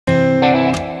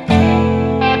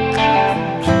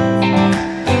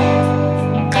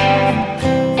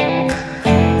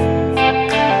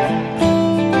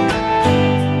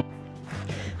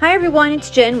everyone,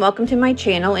 it's Jen. Welcome to my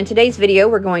channel. In today's video,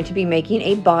 we're going to be making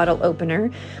a bottle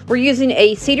opener. We're using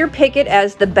a cedar picket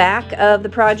as the back of the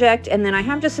project, and then I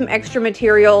have just some extra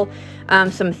material,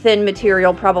 some thin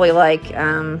material, probably like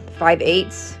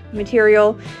 5/8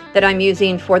 material that I'm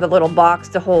using for the little box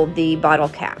to hold the bottle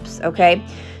caps, okay?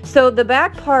 So the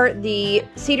back part, the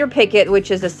cedar picket, which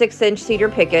is a 6-inch cedar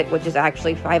picket, which is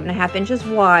actually 5.5 inches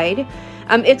wide.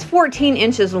 It's 14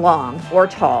 inches long, or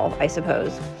tall, I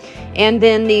suppose. And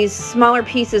then these smaller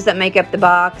pieces that make up the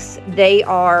box, they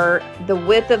are, the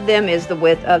width of them is the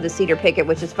width of the cedar picket,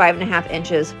 which is 5.5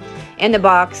 inches. And the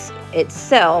box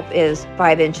itself is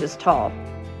 5 inches tall.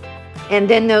 And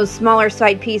then those smaller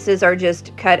side pieces are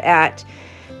just cut at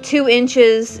 2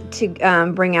 inches to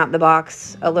bring out the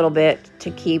box a little bit to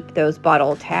keep those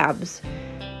bottle tabs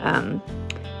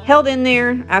held in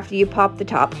there after you pop the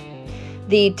top.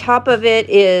 The top of it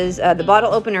is, the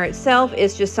bottle opener itself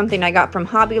is just something I got from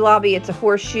Hobby Lobby. It's a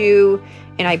horseshoe,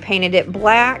 and I painted it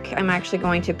black. I'm actually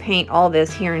going to paint all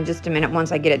this here in just a minute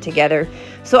once I get it together.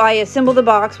 So I assembled the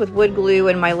box with wood glue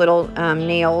and my little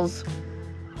nails,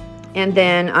 and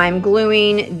then I'm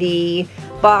gluing the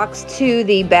box to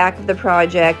the back of the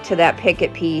project, to that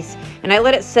picket piece, and I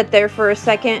let it sit there for a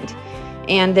second.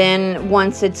 And then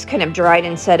once it's kind of dried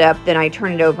and set up, then I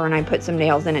turn it over and I put some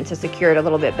nails in it to secure it a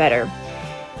little bit better.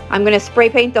 I'm going to spray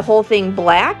paint the whole thing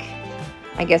black.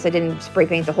 I guess I didn't spray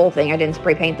paint the whole thing. I didn't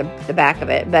spray paint the back of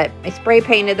it, but I spray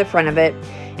painted the front of it.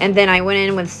 And then I went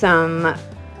in with some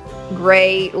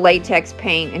gray latex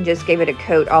paint and just gave it a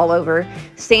coat all over.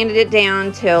 Sanded it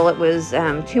down till it was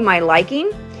to my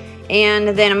liking. And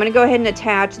then I'm going to go ahead and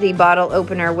attach the bottle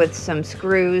opener with some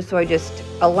screws. So I just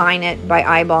align it by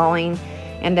eyeballing.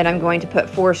 And then I'm going to put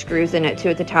 4 screws in it, 2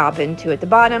 at the top and 2 at the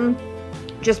bottom.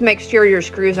 Just make sure your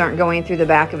screws aren't going through the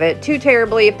back of it too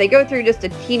terribly. If they go through just a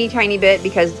teeny tiny bit,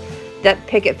 because that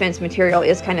picket fence material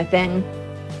is kind of thin,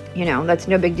 you know, that's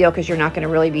no big deal because you're not going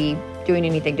to really be doing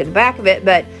anything to the back of it.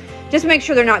 But just make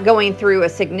sure they're not going through a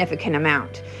significant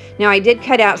amount. Now, I did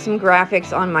cut out some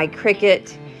graphics on my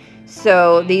Cricut.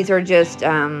 So these are just,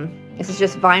 this is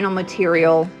just vinyl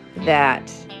material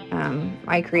that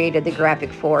I created the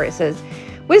graphic for. It says,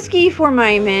 "Whiskey for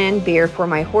my men, beer for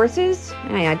my horses,"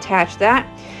 and I attached that.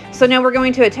 So now we're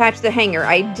going to attach the hanger.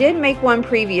 I did make one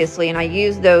previously, and I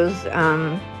used those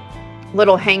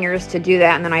little hangers to do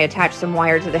that, and then I attached some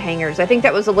wire to the hangers. I think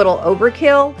that was a little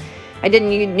overkill. I didn't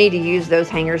need to use those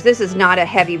hangers. This is not a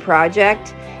heavy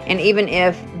project, and even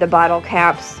if the bottle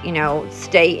caps, you know,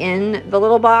 stay in the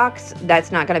little box,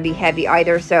 that's not going to be heavy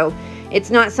either. So it's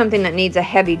not something that needs a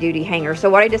heavy-duty hanger. So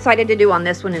what I decided to do on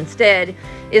this one instead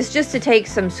is just to take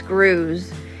some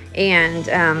screws and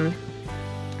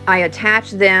I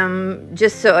attached them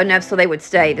just enough so they would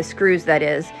stay, the screws that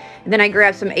is. And then I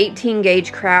grabbed some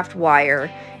 18-gauge craft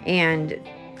wire and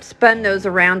spun those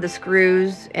around the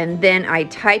screws, and then I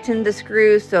tightened the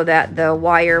screws so that the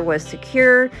wire was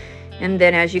secure. And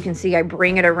then, as you can see, I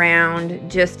bring it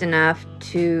around just enough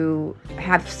to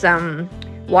have some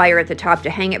wire at the top to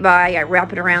hang it by. I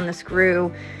wrap it around the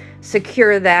screw,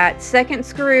 secure that second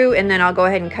screw, and then I'll go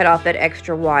ahead and cut off that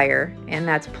extra wire, and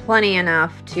that's plenty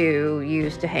enough to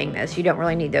use to hang this. You don't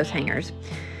really need those hangers.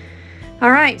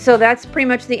 Alright, so that's pretty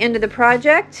much the end of the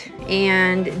project,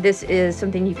 and this is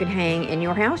something you can hang in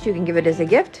your house. You can give it as a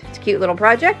gift. It's a cute little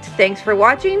project. Thanks for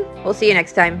watching. We'll see you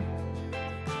next time.